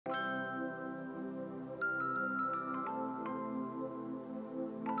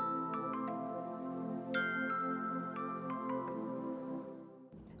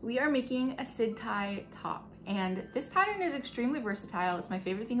We are making a Syd Tie top, and this pattern is extremely versatile. It's my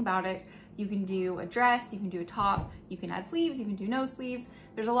favorite thing about it. You can do a dress, you can do a top, you can add sleeves, you can do no sleeves.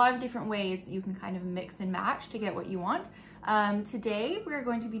 There's a lot of different ways that you can kind of mix and match to get what you want. Today we're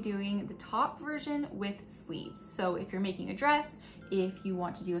going to be doing the top version with sleeves. So if you're making a dress, if you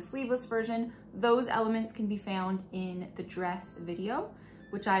want to do a sleeveless version, those elements can be found in the dress video,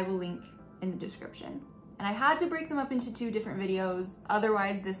 which I will link in the description. And I had to break them up into 2 different videos,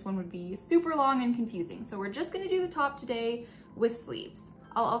 otherwise this one would be super long and confusing. So we're just gonna do the top today with sleeves.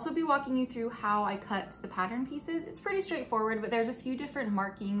 I'll also be walking you through how I cut the pattern pieces. It's pretty straightforward, but there's a few different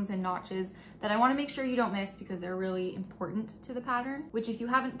markings and notches that I wanna make sure you don't miss because they're really important to the pattern, which if you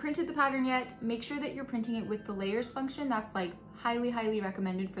haven't printed the pattern yet, make sure that you're printing it with the layers function. That's like highly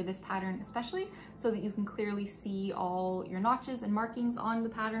recommended for this pattern especially, so that you can clearly see all your notches and markings on the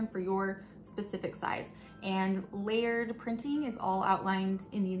pattern for your specific size. And layered printing is all outlined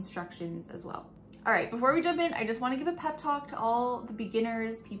in the instructions as well. All right, before we jump in, I just want to give a pep talk to all the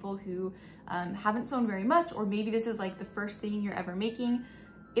beginners, people who haven't sewn very much, or maybe this is like the first thing you're ever making.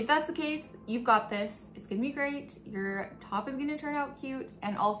 If that's the case, you've got this. It's gonna be great. Your top is gonna turn out cute.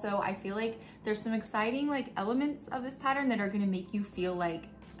 And also I feel like there's some exciting like elements of this pattern that are gonna make you feel like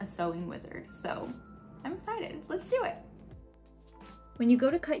a sewing wizard. So I'm excited, let's do it. When you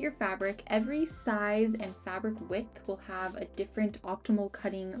go to cut your fabric, every size and fabric width will have a different optimal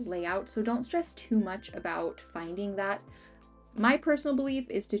cutting layout, so don't stress too much about finding that. My personal belief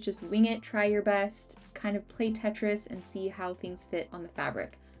is to just wing it, try your best, kind of play Tetris and see how things fit on the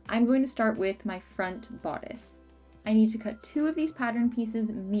fabric. I'm going to start with my front bodice. I need to cut 2 of these pattern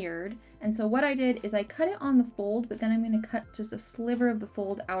pieces mirrored, and so what I did is I cut it on the fold, but then I'm going to cut just a sliver of the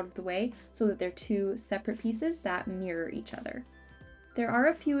fold out of the way so that they're 2 separate pieces that mirror each other. There are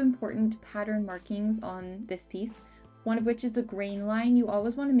a few important pattern markings on this piece, one of which is the grain line. You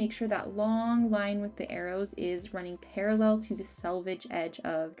always want to make sure that long line with the arrows is running parallel to the selvage edge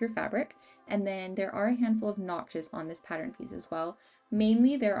of your fabric. And then there are a handful of notches on this pattern piece as well.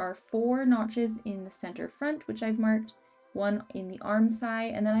 Mainly there are 4 notches in the center front, which I've marked, 1 in the arm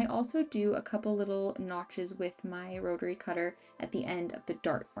side, and then I also do a couple little notches with my rotary cutter at the end of the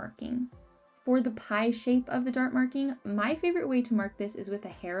dart marking. For the pie shape of the dart marking, my favorite way to mark this is with a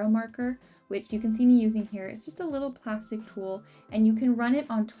Hera marker, which you can see me using here. It's just a little plastic tool, and you can run it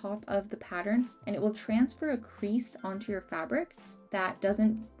on top of the pattern and it will transfer a crease onto your fabric that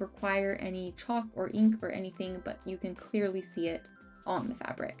doesn't require any chalk or ink or anything, but you can clearly see it on the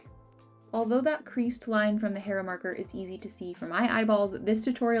fabric. Although that creased line from the Hera marker is easy to see for my eyeballs, this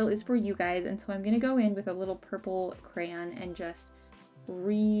tutorial is for you guys, and so I'm going to go in with a little purple crayon and just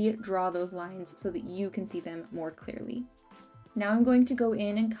redraw those lines so that you can see them more clearly. Now I'm going to go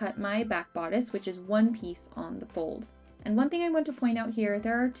in and cut my back bodice, which is 1 piece on the fold. And one thing I want to point out here,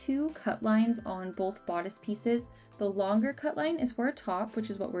 there are 2 cut lines on both bodice pieces. The longer cut line is for a top, which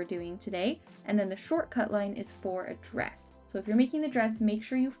is what we're doing today, and then the short cut line is for a dress. So if you're making the dress, make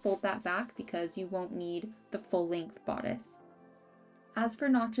sure you fold that back because you won't need the full length bodice. As for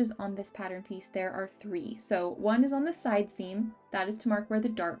notches on this pattern piece, there are 3. So 1 is on the side seam, that is to mark where the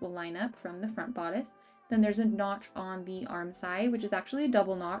dart will line up from the front bodice. Then there's a notch on the arm side, which is actually a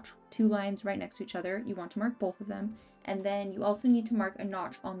double notch, 2 lines right next to each other. You want to mark both of them. And then you also need to mark a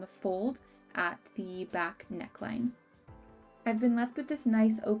notch on the fold at the back neckline. I've been left with this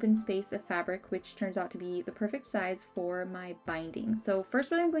nice open space of fabric, which turns out to be the perfect size for my binding. So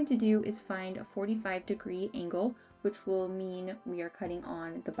first what I'm going to do is find a 45-degree angle, which will mean we are cutting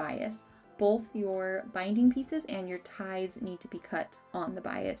on the bias. Both your binding pieces and your ties need to be cut on the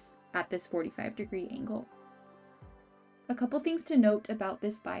bias at this 45-degree angle. A couple things to note about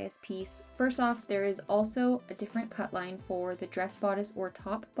this bias piece. First off, there is also a different cut line for the dress bodice or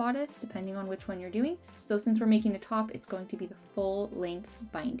top bodice, depending on which one you're doing. So since we're making the top, it's going to be the full length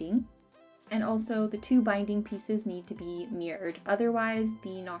binding. And also the 2 binding pieces need to be mirrored, otherwise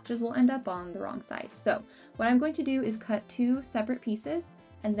the notches will end up on the wrong side. So what I'm going to do is cut 2 separate pieces,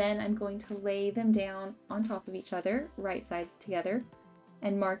 and then I'm going to lay them down on top of each other, right sides together,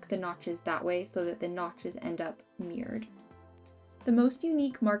 and mark the notches that way so that the notches end up mirrored. The most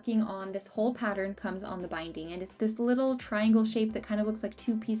unique marking on this whole pattern comes on the binding, and it's this little triangle shape that kind of looks like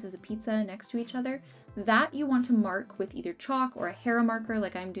 2 pieces of pizza next to each other. That you want to mark with either chalk or a Hera marker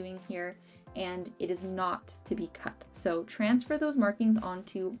like I'm doing here, and it is not to be cut. So transfer those markings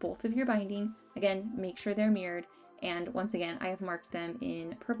onto both of your binding. Again, make sure they're mirrored, and once again, I have marked them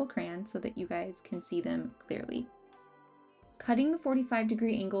in purple crayon so that you guys can see them clearly. Cutting the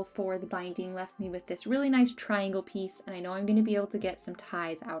 45-degree angle for the binding left me with this really nice triangle piece, and I know I'm going to be able to get some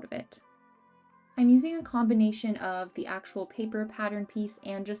ties out of it. I'm using a combination of the actual paper pattern piece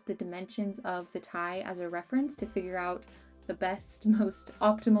and just the dimensions of the tie as a reference to figure out the best, most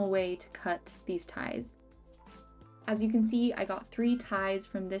optimal way to cut these ties. As you can see, I got 3 ties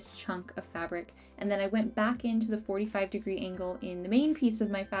from this chunk of fabric, and then I went back into the 45-degree angle in the main piece of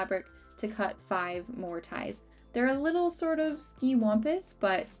my fabric to cut 5 more ties. They're a little sort of ski-wampus,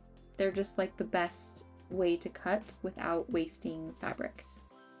 but they're just like the best way to cut without wasting fabric.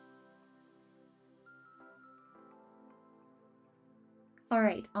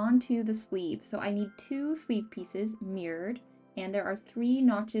 Alright, on to the sleeve. So I need 2 sleeve pieces mirrored, and there are 3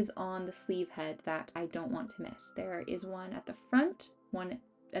 notches on the sleeve head that I don't want to miss. There is one at the front, one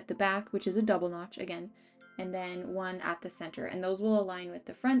at the back, which is a double notch again, and then one at the center. And those will align with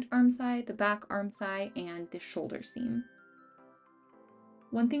the front arm side, the back arm side, and the shoulder seam.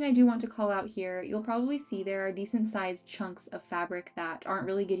 One thing I do want to call out here, you'll probably see there are decent sized chunks of fabric that aren't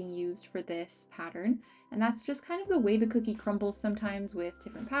really getting used for this pattern. And that's just kind of the way the cookie crumbles sometimes with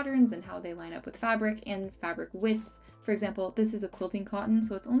different patterns and how they line up with fabric and fabric widths. For example, this is a quilting cotton,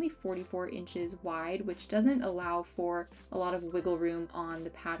 so it's only 44 inches wide, which doesn't allow for a lot of wiggle room on the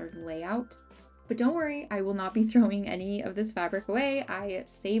pattern layout. But don't worry, I will not be throwing any of this fabric away. I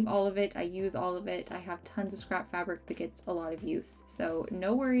save all of it, I use all of it. I have tons of scrap fabric that gets a lot of use. So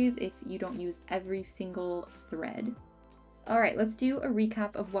no worries if you don't use every single thread. All right, let's do a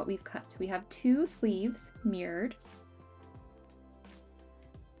recap of what we've cut. We have 2 sleeves mirrored,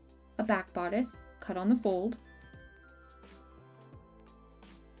 a back bodice cut on the fold,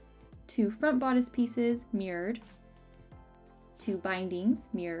 2 front bodice pieces mirrored, 2 bindings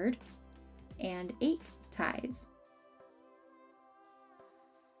mirrored, and 8 ties.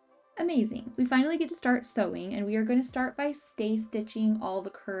 Amazing. We finally get to start sewing, and we are going to start by stay stitching all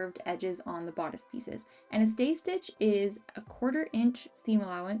the curved edges on the bodice pieces. And a stay stitch is a 1/4 inch seam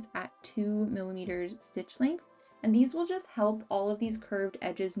allowance at 2 millimeters stitch length, and these will just help all of these curved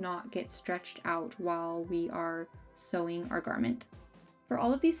edges not get stretched out while we are sewing our garment. For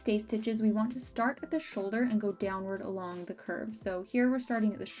all of these stay stitches, we want to start at the shoulder and go downward along the curve. So here we're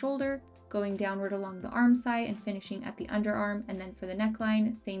starting at the shoulder, going downward along the arm side and finishing at the underarm, and then for the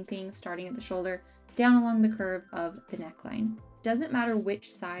neckline, same thing, starting at the shoulder, down along the curve of the neckline. Doesn't matter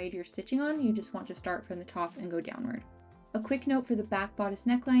which side you're stitching on, you just want to start from the top and go downward. A quick note for the back bodice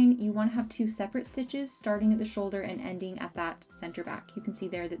neckline, you want to have 2 separate stitches starting at the shoulder and ending at that center back. You can see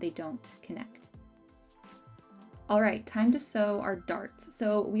there that they don't connect. Alright, time to sew our darts.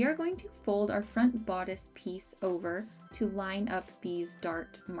 So we are going to fold our front bodice piece over to line up these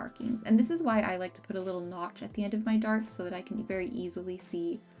dart markings. And this is why I like to put a little notch at the end of my darts so that I can very easily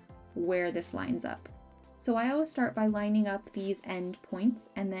see where this lines up. So I always start by lining up these end points,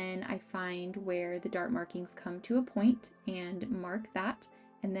 and then I find where the dart markings come to a point and mark that,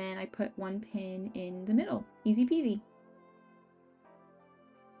 and then I put 1 pin in the middle. Easy peasy.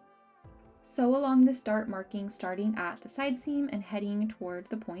 Sew along this dart marking starting at the side seam and heading toward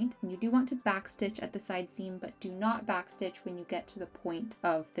the point. And you do want to backstitch at the side seam, but do not backstitch when you get to the point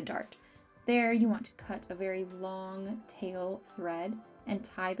of the dart. There you want to cut a very long tail thread and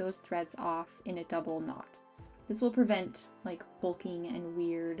tie those threads off in a double knot. This will prevent like bulking and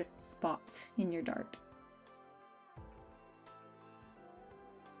weird spots in your dart.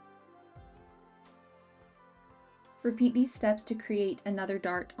 Repeat these steps to create another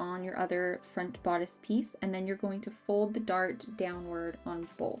dart on your other front bodice piece, and then you're going to fold the dart downward on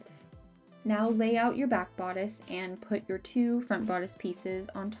both. Now lay out your back bodice and put your 2 front bodice pieces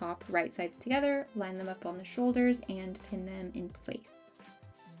on top, right sides together, line them up on the shoulders, and pin them in place.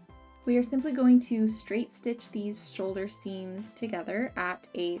 We are simply going to straight stitch these shoulder seams together at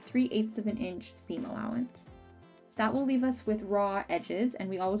a 3/8 of an inch seam allowance. That will leave us with raw edges, and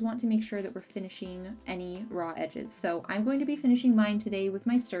we always want to make sure that we're finishing any raw edges. So I'm going to be finishing mine today with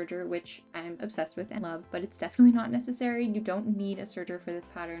my serger, which I'm obsessed with and love, but it's definitely not necessary. You don't need a serger for this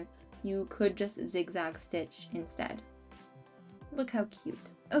pattern. You could just zigzag stitch instead. Look how cute.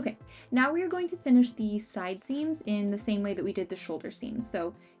 Okay, now we are going to finish the side seams in the same way that we did the shoulder seams.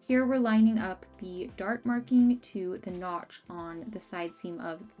 So here we're lining up the dart marking to the notch on the side seam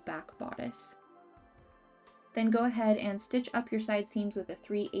of the back bodice. Then go ahead and stitch up your side seams with a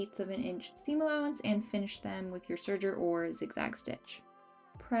 3/8 of an inch seam allowance and finish them with your serger or zigzag stitch.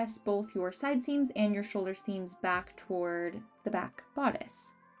 Press both your side seams and your shoulder seams back toward the back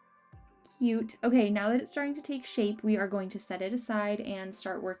bodice. Cute. Okay, now that it's starting to take shape, we are going to set it aside and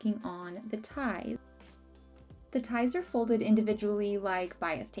start working on the ties. The ties are folded individually like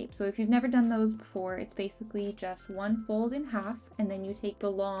bias tape. So if you've never done those before, it's basically just one fold in half, and then you take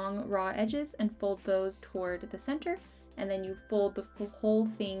the long raw edges and fold those toward the center, and then you fold the whole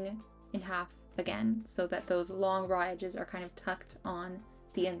thing in half again so that those long raw edges are kind of tucked on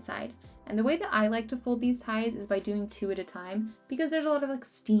the inside. And the way that I like to fold these ties is by doing 2 at a time, because there's a lot of like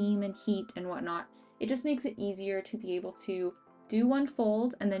steam and heat and whatnot. It just makes it easier to be able to do one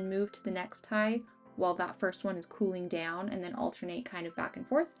fold and then move to the next tie while that first one is cooling down, and then alternate kind of back and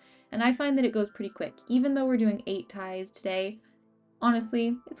forth. And I find that it goes pretty quick. Even though we're doing 8 ties today,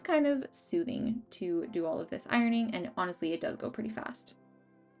 honestly, it's kind of soothing to do all of this ironing, and honestly, it does go pretty fast.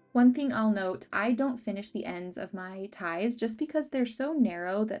 One thing I'll note, I don't finish the ends of my ties just because they're so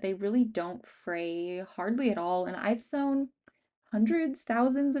narrow that they really don't fray hardly at all. And I've sewn hundreds,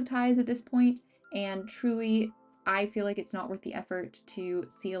 thousands of ties at this point, and truly, I feel like it's not worth the effort to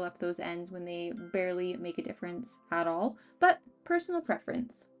seal up those ends when they barely make a difference at all, but personal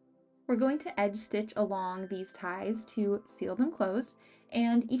preference. We're going to edge stitch along these ties to seal them closed,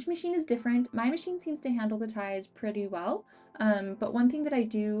 and each machine is different. My machine seems to handle the ties pretty well, but one thing that I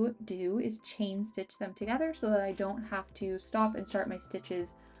do is chain stitch them together so that I don't have to stop and start my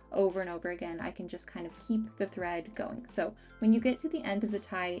stitches over and over again. I can just kind of keep the thread going. So when you get to the end of the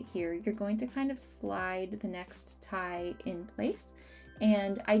tie here, you're going to kind of slide the next tie in place.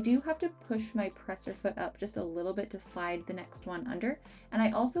 And I do have to push my presser foot up just a little bit to slide the next one under. And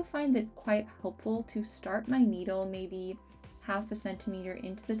I also find it quite helpful to start my needle maybe 1/2 centimeter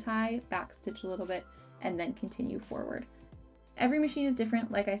into the tie, back stitch a little bit, and then continue forward. Every machine is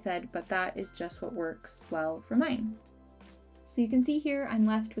different, like I said, but that is just what works well for mine. So you can see here I'm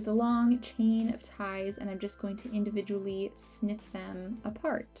left with a long chain of ties, and I'm just going to individually snip them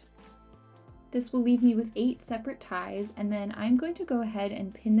apart. This will leave me with 8 separate ties, and then I'm going to go ahead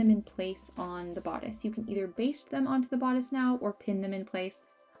and pin them in place on the bodice. You can either baste them onto the bodice now or pin them in place.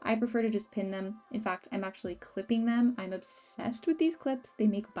 I prefer to just pin them. In fact, I'm actually clipping them. I'm obsessed with these clips. They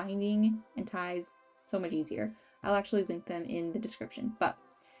make binding and ties so much easier. I'll actually link them in the description. But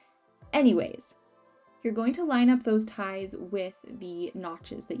anyways, you're going to line up those ties with the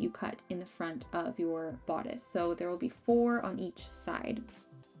notches that you cut in the front of your bodice. So there will be 4 on each side.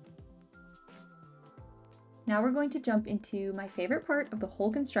 Now we're going to jump into my favorite part of the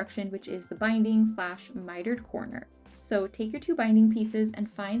whole construction, which is the binding / mitered corner. So take your 2 binding pieces and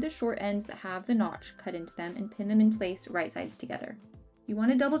find the short ends that have the notch cut into them and pin them in place right sides together. You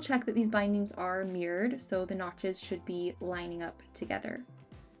want to double check that these bindings are mirrored, so the notches should be lining up together.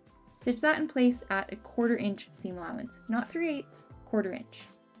 Stitch that in place at a 1/4 inch seam allowance, not 3/8, 1/4 inch.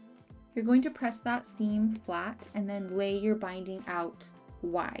 You're going to press that seam flat and then lay your binding out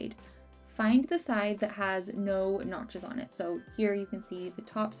wide. Find the side that has no notches on it. So here you can see the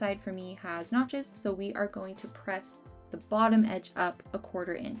top side for me has notches, so we are going to press the bottom edge up a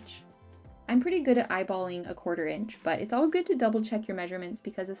 1/4 inch. I'm pretty good at eyeballing a 1/4 inch, but it's always good to double check your measurements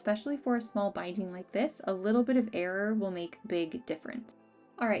because especially for a small binding like this, a little bit of error will make a big difference.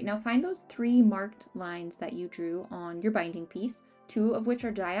 All right, now find those 3 marked lines that you drew on your binding piece, 2 of which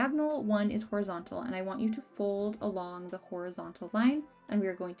are diagonal, 1 is horizontal, and I want you to fold along the horizontal line, and we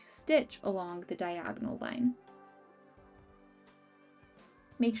are going to stitch along the diagonal line.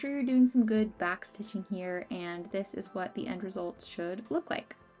 Make sure you're doing some good back stitching here, and this is what the end result should look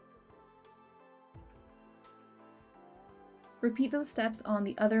like. Repeat those steps on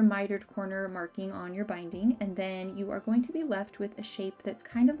the other mitered corner marking on your binding, and then you are going to be left with a shape that's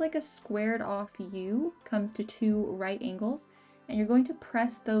kind of like a squared off U, comes to 2 right angles, and you're going to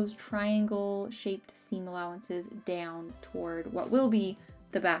press those triangle shaped seam allowances down toward what will be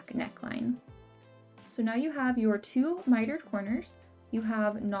the back neckline. So now you have your 2 mitered corners, you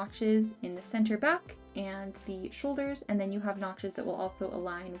have notches in the center back and the shoulders, and then you have notches that will also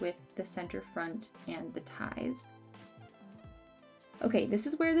align with the center front and the ties. Okay, this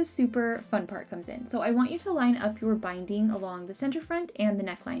is where the super fun part comes in. So I want you to line up your binding along the center front and the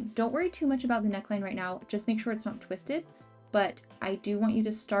neckline. Don't worry too much about the neckline right now, just make sure it's not twisted, but I do want you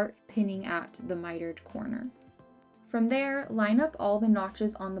to start pinning at the mitered corner. From there, line up all the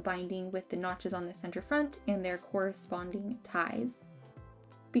notches on the binding with the notches on the center front and their corresponding ties.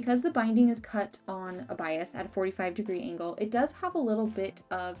 Because the binding is cut on a bias at a 45-degree angle, it does have a little bit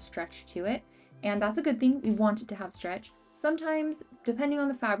of stretch to it, and that's a good thing. We want it to have stretch. Sometimes, depending on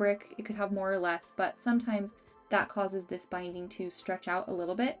the fabric, it could have more or less, but sometimes that causes this binding to stretch out a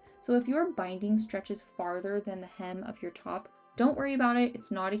little bit. So if your binding stretches farther than the hem of your top, don't worry about it. It's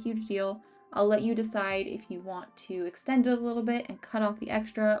not a huge deal. I'll let you decide if you want to extend it a little bit and cut off the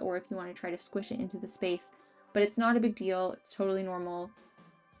extra, or if you want to try to squish it into the space, but it's not a big deal. It's totally normal.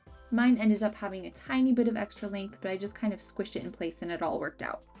 Mine ended up having a tiny bit of extra length, but I just kind of squished it in place and it all worked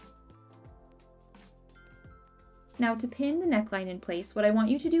out. Now to pin the neckline in place, what I want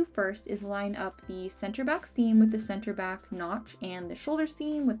you to do first is line up the center back seam with the center back notch and the shoulder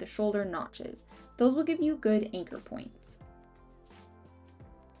seam with the shoulder notches. Those will give you good anchor points.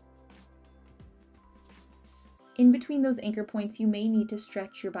 In between those anchor points, you may need to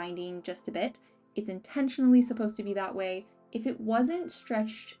stretch your binding just a bit. It's intentionally supposed to be that way. If it wasn't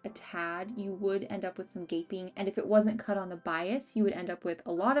stretched a tad, you would end up with some gaping, and if it wasn't cut on the bias, you would end up with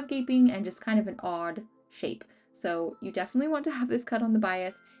a lot of gaping and just kind of an odd shape. So you definitely want to have this cut on the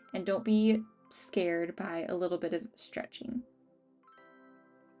bias, and don't be scared by a little bit of stretching.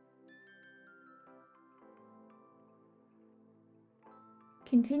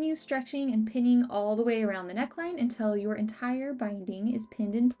 Continue stretching and pinning all the way around the neckline until your entire binding is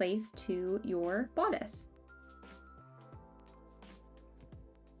pinned in place to your bodice.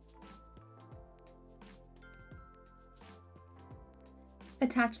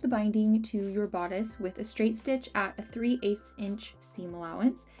 Attach the binding to your bodice with a straight stitch at a 3/8 inch seam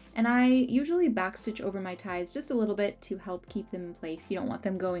allowance, and I usually backstitch over my ties just a little bit to help keep them in place. You don't want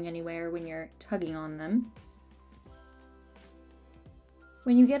them going anywhere when you're tugging on them.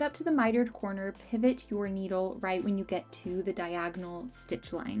 When you get up to the mitered corner, pivot your needle right when you get to the diagonal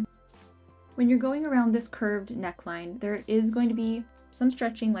stitch line. When you're going around this curved neckline, there is going to be some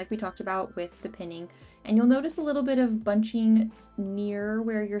stretching like we talked about with the pinning, and you'll notice a little bit of bunching near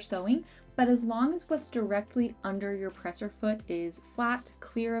where you're sewing, but as long as what's directly under your presser foot is flat,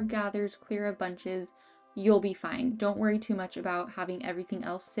 clear of gathers, clear of bunches, you'll be fine. Don't worry too much about having everything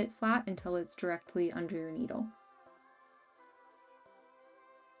else sit flat until it's directly under your needle.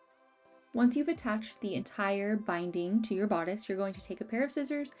 Once you've attached the entire binding to your bodice, you're going to take a pair of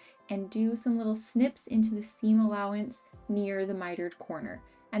scissors and do some little snips into the seam allowance near the mitered corner.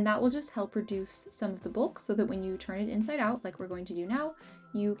 And that will just help reduce some of the bulk so that when you turn it inside out, like we're going to do now,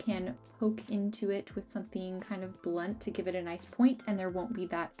 you can poke into it with something kind of blunt to give it a nice point, and there won't be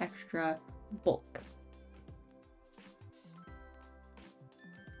that extra bulk.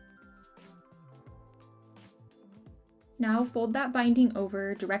 Now fold that binding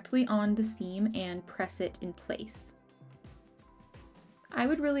over directly on the seam and press it in place. I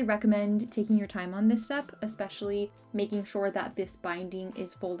would really recommend taking your time on this step, especially making sure that this binding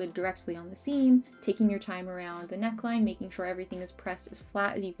is folded directly on the seam, taking your time around the neckline, making sure everything is pressed as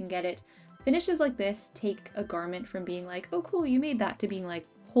flat as you can get it. Finishes like this take a garment from being like, oh cool, you made that, to being like,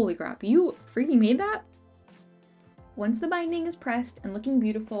 holy crap, you freaking made that? Once the binding is pressed and looking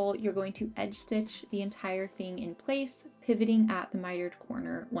beautiful, you're going to edge stitch the entire thing in place, pivoting at the mitered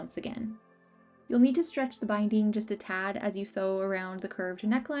corner once again. You'll need to stretch the binding just a tad as you sew around the curved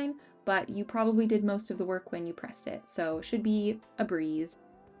neckline, but you probably did most of the work when you pressed it, so it should be a breeze.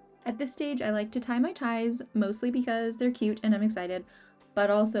 At this stage, I like to tie my ties, mostly because they're cute and I'm excited, but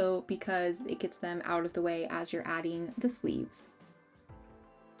also because it gets them out of the way as you're adding the sleeves.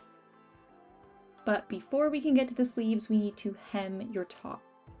 But before we can get to the sleeves, we need to hem your top.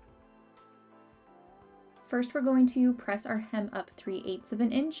 First, we're going to press our hem up 3/8 of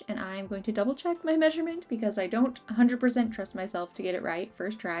an inch, and I'm going to double check my measurement because I don't 100% trust myself to get it right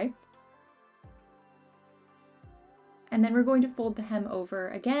first try. And then we're going to fold the hem over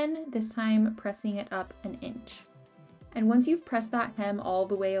again, this time pressing it up an inch. And once you've pressed that hem all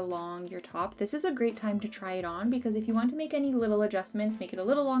the way along your top, this is a great time to try it on, because if you want to make any little adjustments, make it a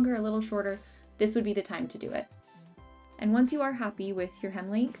little longer, a little shorter, this would be the time to do it. And once you are happy with your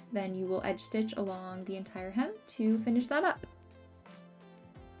hem length, then you will edge stitch along the entire hem to finish that up.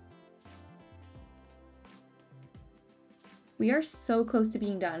 We are so close to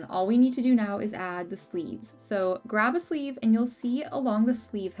being done. All we need to do now is add the sleeves. So grab a sleeve and you'll see along the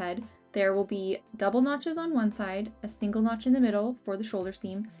sleeve head, there will be double notches on one side, a single notch in the middle for the shoulder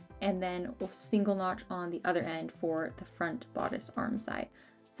seam, and then a single notch on the other end for the front bodice arm side.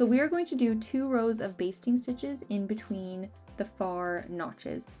 So we are going to do 2 rows of basting stitches in between the far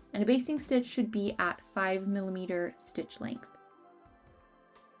notches, and a basting stitch should be at 5mm stitch length.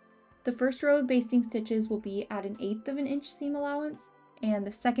 The first row of basting stitches will be at an 1/8 of an inch seam allowance, and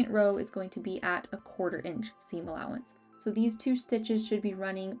the second row is going to be at a 1/4 inch seam allowance. So these 2 stitches should be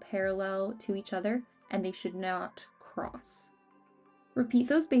running parallel to each other, and they should not cross. Repeat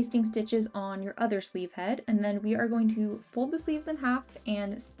those basting stitches on your other sleeve head, and then we are going to fold the sleeves in half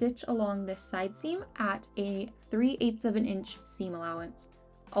and stitch along this side seam at a 3/8 of an inch seam allowance,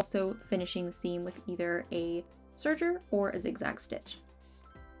 also finishing the seam with either a serger or a zigzag stitch.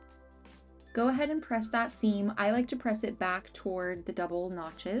 Go ahead and press that seam. I like to press it back toward the double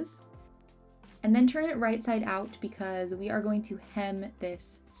notches, and then turn it right side out because we are going to hem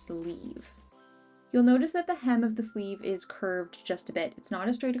this sleeve. You'll notice that the hem of the sleeve is curved just a bit. It's not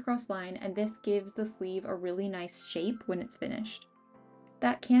a straight across line, and this gives the sleeve a really nice shape when it's finished.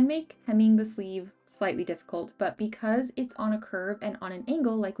 That can make hemming the sleeve slightly difficult, but because it's on a curve and on an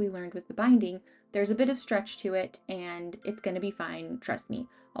angle like we learned with the binding, there's a bit of stretch to it and it's going to be fine, trust me.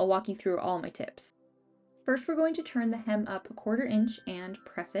 I'll walk you through all my tips. First, we're going to turn the hem up 1/4 inch and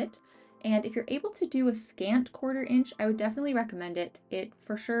press it. And if you're able to do a scant 1/4 inch, I would definitely recommend it. It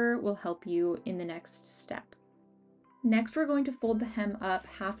for sure will help you in the next step. Next, we're going to fold the hem up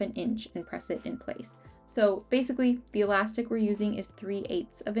 1/2 inch and press it in place. So basically, the elastic we're using is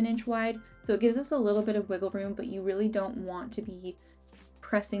 3/8 of an inch wide, so it gives us a little bit of wiggle room, but you really don't want to be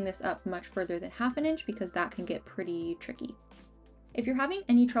pressing this up much further than 1/2 inch because that can get pretty tricky. If you're having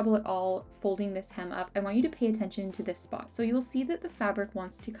any trouble at all folding this hem up, I want you to pay attention to this spot. So you'll see that the fabric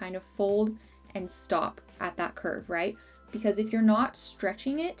wants to kind of fold and stop at that curve, right? Because if you're not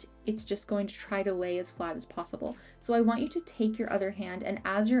stretching it, it's just going to try to lay as flat as possible. So I want you to take your other hand and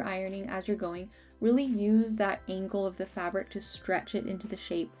as you're ironing, as you're going, really use that angle of the fabric to stretch it into the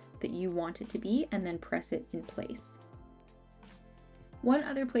shape that you want it to be and then press it in place. One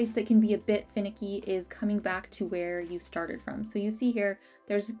other place that can be a bit finicky is coming back to where you started from. So you see here,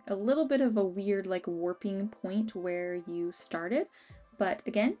 there's a little bit of a weird like warping point where you started. But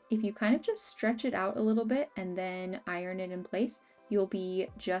again, if you kind of just stretch it out a little bit and then iron it in place, you'll be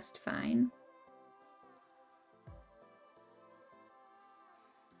just fine.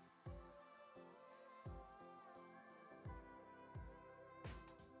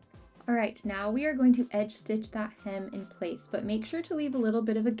 All right, now we are going to edge stitch that hem in place, but make sure to leave a little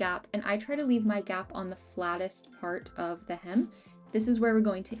bit of a gap, and I try to leave my gap on the flattest part of the hem. This is where we're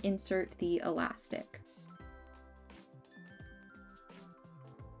going to insert the elastic.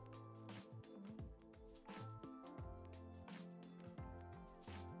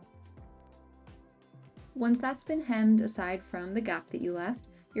 Once that's been hemmed aside from the gap that you left,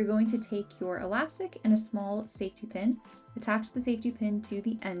 you're going to take your elastic and a small safety pin, attach the safety pin to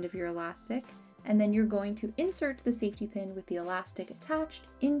the end of your elastic, and then you're going to insert the safety pin with the elastic attached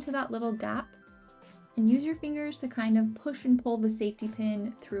into that little gap, and use your fingers to kind of push and pull the safety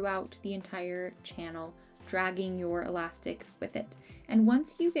pin throughout the entire channel, dragging your elastic with it. And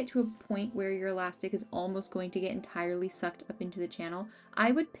once you get to a point where your elastic is almost going to get entirely sucked up into the channel,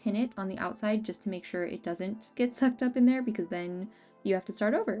 I would pin it on the outside just to make sure it doesn't get sucked up in there, because then you have to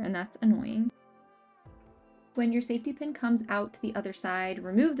start over and that's annoying. When your safety pin comes out to the other side,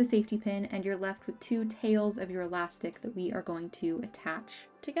 remove the safety pin and you're left with 2 tails of your elastic that we are going to attach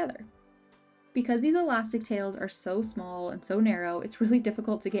together. Because these elastic tails are so small and so narrow, it's really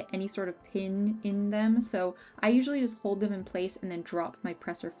difficult to get any sort of pin in them, so I usually just hold them in place and then drop my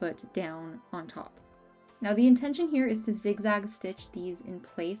presser foot down on top. Now the intention here is to zigzag stitch these in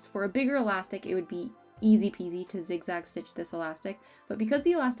place. For a bigger elastic, it would be easy peasy to zigzag stitch this elastic, but because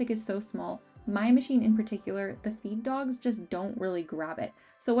the elastic is so small, my machine in particular, the feed dogs just don't really grab it.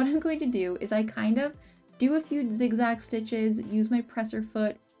 So what I'm going to do is I kind of do a few zigzag stitches, use my presser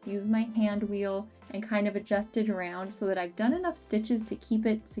foot, use my hand wheel, and kind of adjust it around so that I've done enough stitches to keep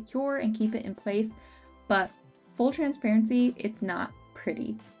it secure and keep it in place. But full transparency, it's not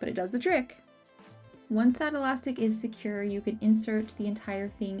pretty, but it does the trick. Once that elastic is secure, you can insert the entire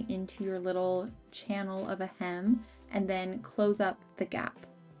thing into your little channel of a hem and then close up the gap.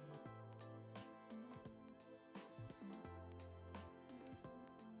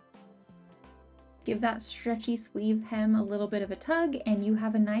 Give that stretchy sleeve hem a little bit of a tug and you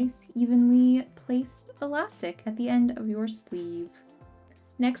have a nice evenly placed elastic at the end of your sleeve.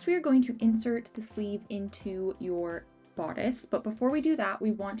 Next, we are going to insert the sleeve into your bodice, but before we do that,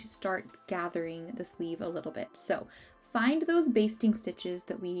 we want to start gathering the sleeve a little bit. So find those basting stitches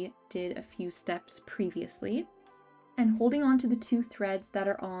that we did a few steps previously, and holding on to the 2 threads that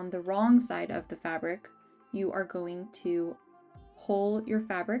are on the wrong side of the fabric, you are going to pull your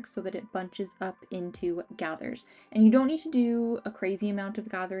fabric so that it bunches up into gathers. And you don't need to do a crazy amount of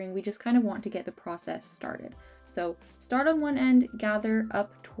gathering, we just kind of want to get the process started. So start on one end, gather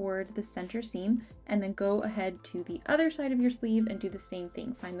up toward the center seam, and then go ahead to the other side of your sleeve and do the same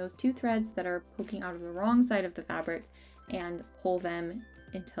thing. Find those 2 threads that are poking out of the wrong side of the fabric and pull them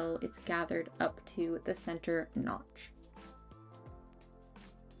until it's gathered up to the center notch.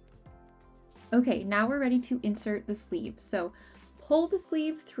 Okay, now we're ready to insert the sleeve. So pull the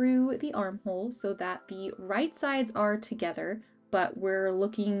sleeve through the armhole so that the right sides are together, but we're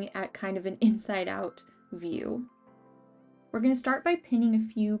looking at kind of an inside out view. We're going to start by pinning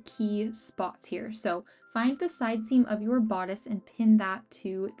a few key spots here. So find the side seam of your bodice and pin that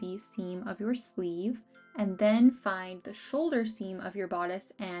to the seam of your sleeve. and then find the shoulder seam of your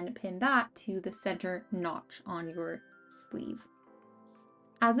bodice and pin that to the center notch on your sleeve.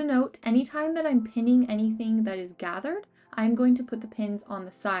 As a note, anytime that I'm pinning anything that is gathered, I'm going to put the pins on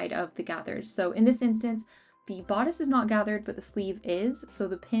the side of the gathers. So in this instance, the bodice is not gathered, but the sleeve is. So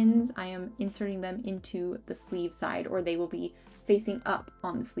the pins, I am inserting them into the sleeve side, or they will be facing up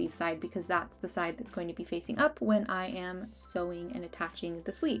on the sleeve side because that's the side that's going to be facing up when I am sewing and attaching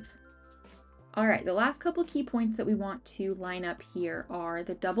the sleeve. All right, the last couple key points that we want to line up here are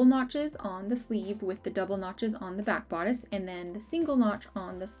the double notches on the sleeve with the double notches on the back bodice, and then the single notch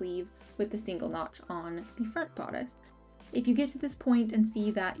on the sleeve with the single notch on the front bodice. If you get to this point and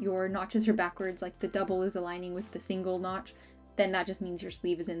see that your notches are backwards, like the double is aligning with the single notch, then that just means your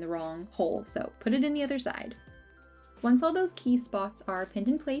sleeve is in the wrong hole, so put it in the other side. Once all those key spots are pinned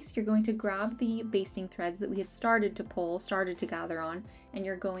in place, you're going to grab the basting threads that we had started to gather on, and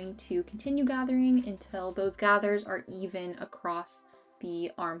you're going to continue gathering until those gathers are even across the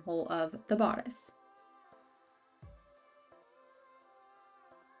armhole of the bodice.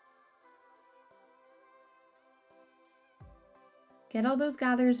 Get all those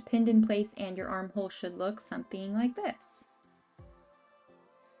gathers pinned in place and your armhole should look something like this.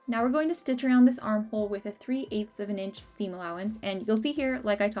 Now we're going to stitch around this armhole with a 3/8 of an inch seam allowance, and you'll see here,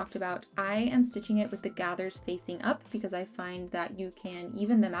 like I talked about, I am stitching it with the gathers facing up because I find that you can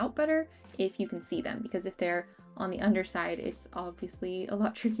even them out better if you can see them, because if they're on the underside, it's obviously a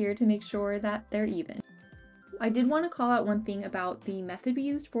lot trickier to make sure that they're even. I did want to call out one thing about the method we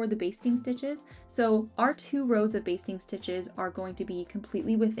used for the basting stitches. So our 2 rows of basting stitches are going to be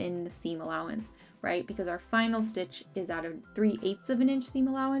completely within the seam allowance, right? Because our final stitch is at a 3/8 of an inch seam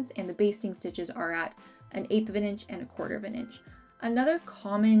allowance, and the basting stitches are at an 1/8 of an inch and a 1/4 of an inch. Another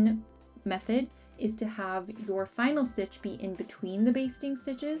common method is to have your final stitch be in between the basting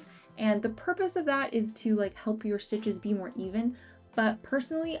stitches, and the purpose of that is to help your stitches be more even. But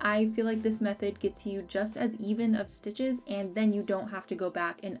personally, I feel like this method gets you just as even of stitches, and then you don't have to go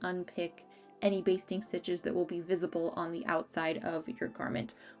back and unpick any basting stitches that will be visible on the outside of your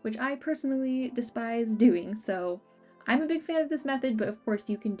garment, which I personally despise doing. So I'm a big fan of this method, but of course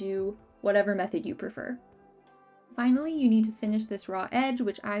you can do whatever method you prefer. Finally, you need to finish this raw edge,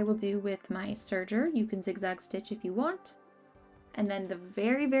 which I will do with my serger. You can zigzag stitch if you want. And then the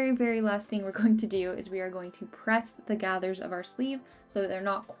very, very, very last thing we're going to do is we are going to press the gathers of our sleeve so that they're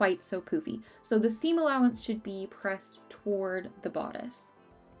not quite so poofy. So the seam allowance should be pressed toward the bodice.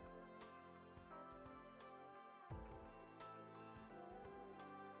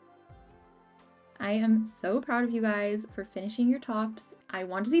 I am so proud of you guys for finishing your tops. I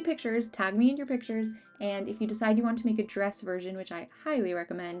want to see pictures, tag me in your pictures, and if you decide you want to make a dress version, which I highly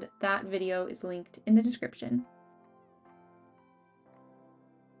recommend, that video is linked in the description.